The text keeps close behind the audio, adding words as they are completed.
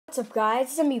What's up,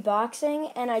 guys? It's me Boxing,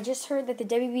 and I just heard that the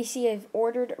WBC have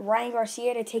ordered Ryan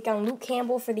Garcia to take on Luke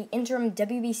Campbell for the interim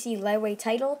WBC lightweight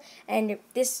title, and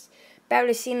this bout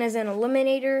is seen as an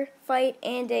eliminator fight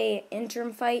and a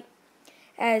interim fight,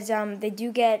 as they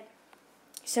do get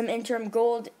some interim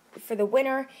gold for the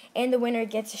winner, and the winner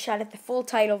gets a shot at the full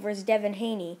title versus Devin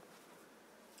Haney.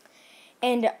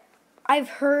 And I've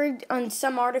heard on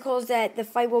some articles that the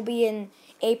fight will be in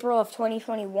April of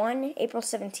 2021, April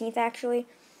 17th actually.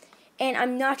 And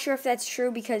I'm not sure if that's true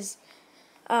because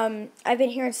I've been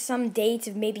hearing some dates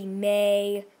of maybe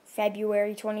May,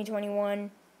 February 2021.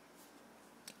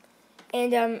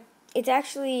 And it's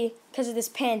actually because of this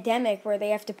pandemic where they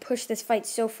have to push this fight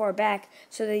so far back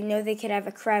so they know they could have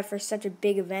a crowd for such a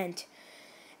big event.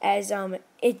 As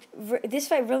this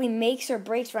fight really makes or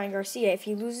breaks Ryan Garcia. If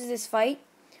he loses this fight,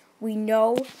 we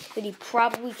know that he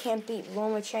probably can't beat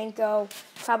Lomachenko,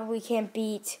 probably can't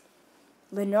beat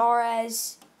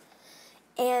Linares.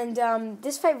 And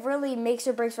this fight really makes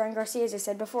or breaks Ryan Garcia, as I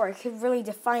said before. It could really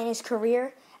define his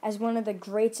career as one of the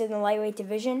greats in the lightweight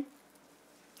division.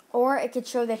 Or it could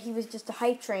show that he was just a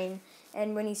hype train,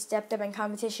 and when he stepped up in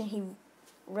competition, he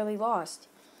really lost.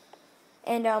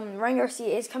 And Ryan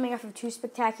Garcia is coming off of two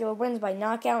spectacular wins by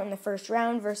knockout in the first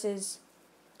round versus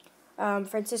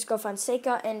Francisco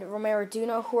Fonseca and Romero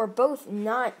Duno, who are both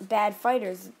not bad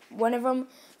fighters. One of them,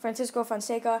 Francisco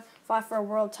Fonseca, fought for a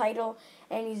world title,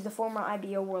 and he's the former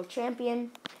IBO world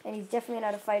champion, and he's definitely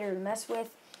not a fighter to mess with.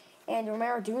 And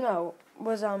Romero Duno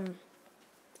was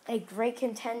a great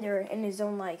contender in his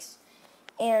own likes.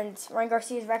 And Ryan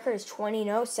Garcia's record is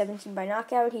 20-0, 17 by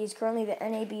knockout. He is currently the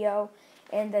NABO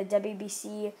and the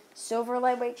WBC silver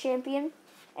lightweight champion,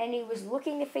 and he was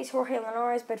looking to face Jorge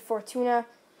Linares, but Fortuna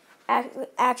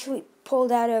actually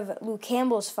pulled out of Luke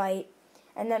Campbell's fight,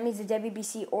 and that means the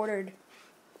WBC ordered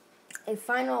a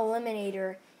final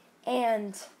eliminator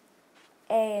and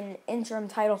an interim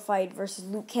title fight versus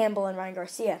Luke Campbell and Ryan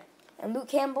Garcia. And Luke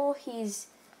Campbell, he's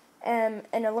an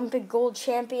Olympic gold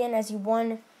champion as he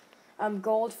won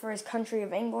gold for his country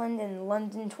of England in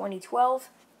London 2012.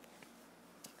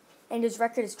 And his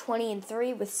record is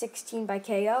 20-3 with 16 by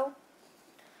KO.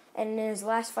 And in his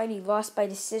last fight, he lost by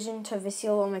decision to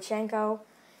Vasyl Lomachenko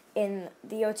in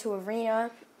the O2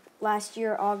 Arena last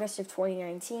year, August of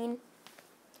 2019.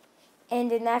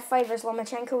 And in that fight versus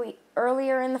Lomachenko,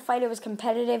 earlier in the fight, it was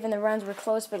competitive and the rounds were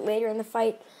close, but later in the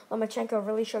fight, Lomachenko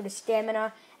really showed his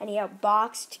stamina, and he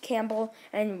outboxed Campbell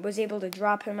and was able to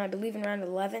drop him, I believe, in round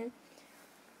 11.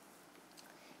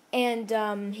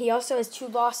 And he also has two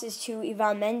losses to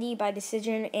Ivan Mendy by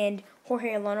decision and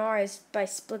Jorge Linares by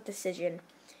split decision.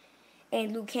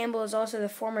 And Luke Campbell is also the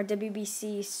former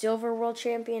WBC silver world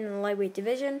champion in the lightweight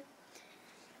division.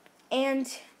 And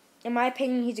in my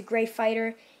opinion, he's a great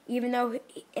fighter. Even though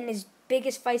in his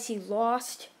biggest fights he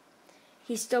lost,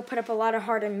 he still put up a lot of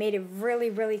heart and made it really,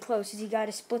 really close, as he got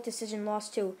a split decision loss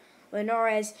to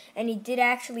Linares, and he did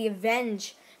actually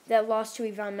avenge that loss to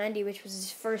Ivan Mendy, which was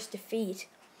his first defeat.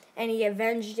 And he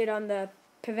avenged it on the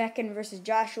Povetkin versus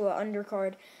Joshua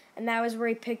undercard, and that was where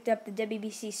he picked up the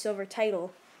WBC silver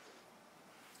title.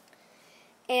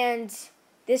 And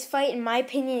this fight, in my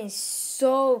opinion, is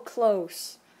so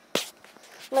close.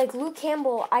 Like Luke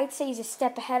Campbell, I'd say he's a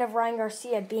step ahead of Ryan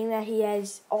Garcia, being that he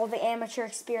has all the amateur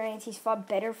experience, he's fought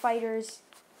better fighters,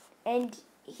 and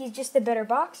he's just a better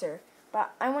boxer.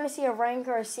 But I want to see how Ryan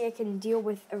Garcia can deal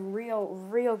with a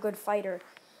real good fighter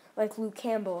like Luke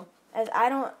Campbell. As I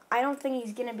don't think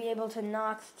he's gonna be able to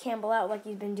knock Campbell out like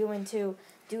he's been doing to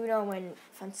Duno and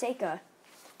Fonseca.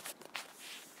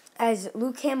 As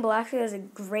Luke Campbell actually has a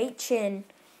great chin,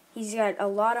 he's got a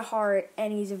lot of heart,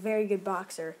 and he's a very good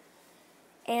boxer.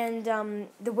 And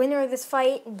the winner of this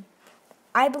fight,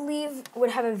 I believe,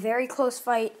 would have a very close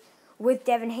fight with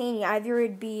Devin Haney. Either it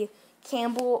would be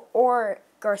Campbell or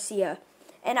Garcia.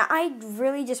 And I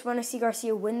really just want to see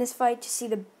Garcia win this fight, to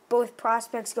see both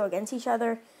prospects go against each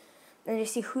other, and to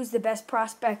see who's the best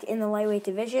prospect in the lightweight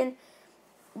division.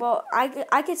 Well,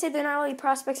 I could say they're not really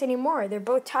prospects anymore. They're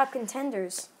both top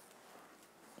contenders.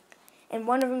 And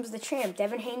one of them's the champ.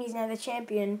 Devin Haney's now the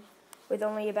champion with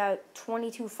only about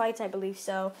 22 fights, I believe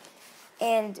so.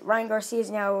 And Ryan Garcia is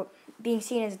now being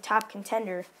seen as a top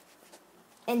contender.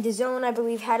 And DAZN, I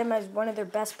believe, had him as one of their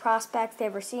best prospects they've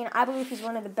ever seen. I believe he's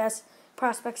one of the best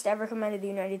prospects to ever come out of the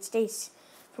United States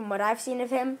from what I've seen of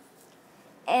him.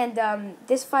 And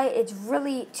this fight, it's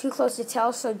really too close to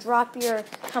tell, so drop your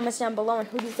comments down below on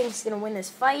who do you think is going to win this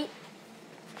fight.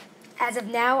 As of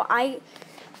now,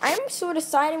 I'm sort of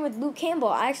siding with Luke Campbell.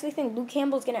 I actually think Luke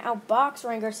Campbell's going to outbox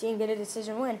Ryan Garcia and get a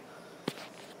decision win.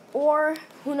 Or,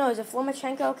 who knows, if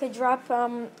Lomachenko could drop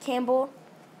Campbell,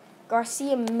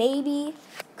 Garcia maybe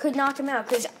could knock him out.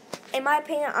 Because, in my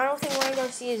opinion, I don't think Ryan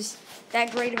Garcia is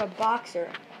that great of a boxer.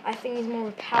 I think he's more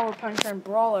of a power puncher and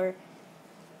brawler.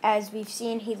 As we've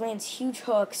seen, he lands huge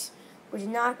hooks, which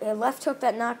a left hook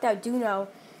that knocked out Duno,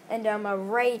 and a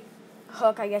right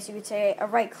hook, I guess you could say, a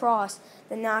right cross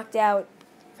that knocked out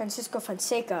Francisco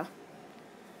Fonseca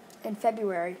in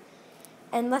February.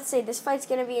 And let's say this fight's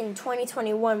going to be in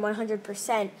 2021,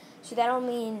 100%. So that'll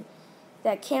mean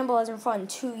that Campbell hasn't fought in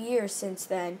 2 years since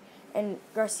then, and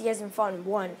Garcia hasn't fought in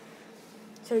 1.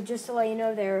 So just to let you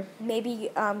know there, maybe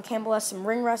Campbell has some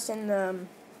ring rust in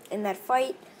that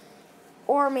fight,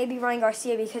 or maybe Ryan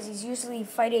Garcia, because he's usually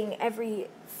fighting every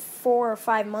 4 or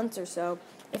 5 months or so.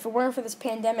 If it weren't for this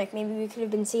pandemic, maybe we could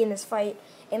have been seeing this fight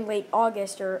in late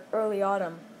August or early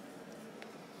autumn.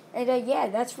 And yeah,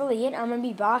 that's really it. I'm going to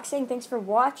be boxing. Thanks for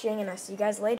watching, and I'll see you guys later.